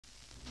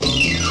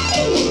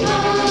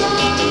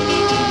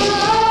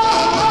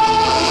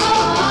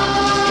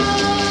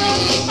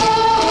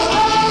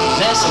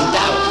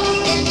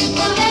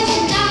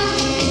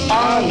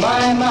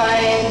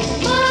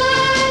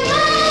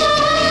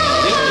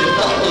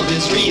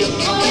it's real,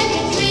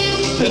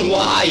 then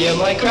why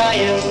am I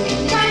crying?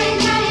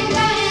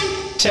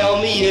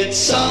 Tell me it's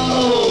so.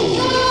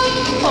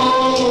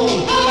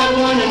 Oh, I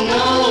wanna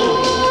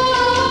know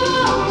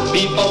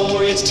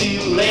before it's too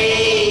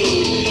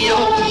late.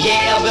 Oh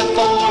yeah,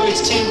 before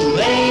it's too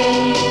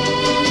late.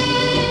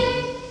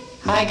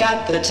 I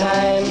got the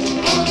time,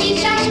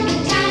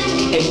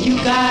 and you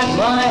got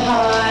my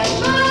heart.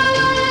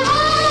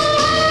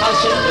 I'll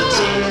shed the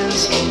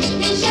tears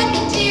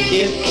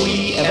if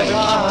we ever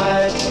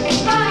part.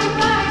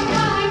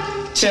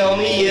 Tell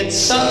me it's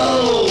so.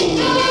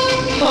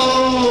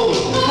 Oh,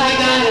 I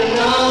gotta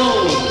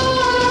know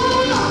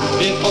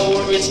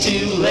before it's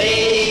too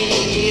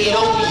late.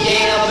 Oh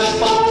yeah,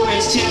 before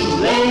it's too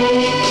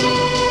late.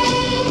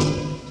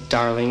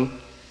 Darling,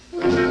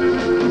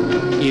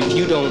 if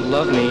you don't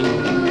love me,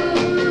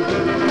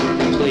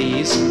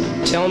 please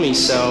tell me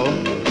so.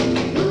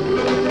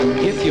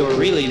 If you're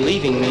really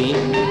leaving me,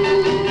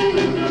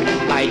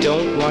 I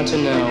don't want to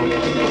know.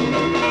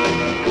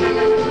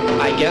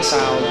 I guess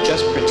I'll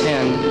just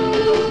pretend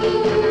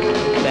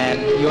that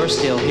you're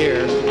still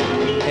here,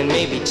 and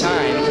maybe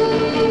time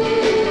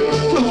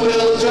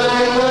will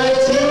dry my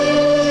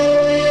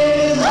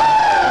tears.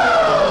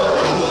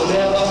 We'll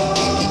never,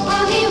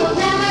 he will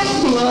never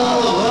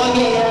love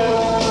again.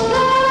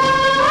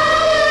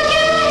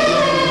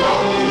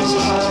 Lovers'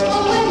 hearts,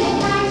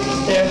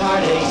 their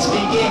heartaches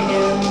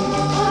begin.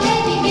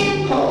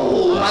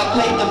 Oh, I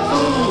played the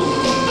fool,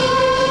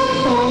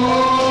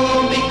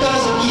 oh,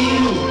 because of you.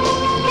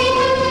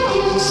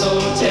 So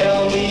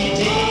tell me,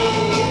 dear,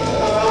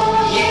 oh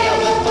yeah,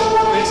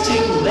 before it's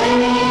too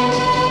late.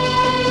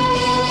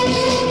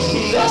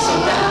 There's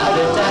some doubt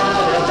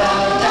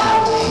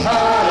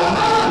on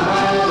my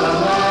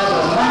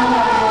mind.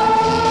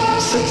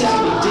 So tell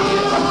me, dear.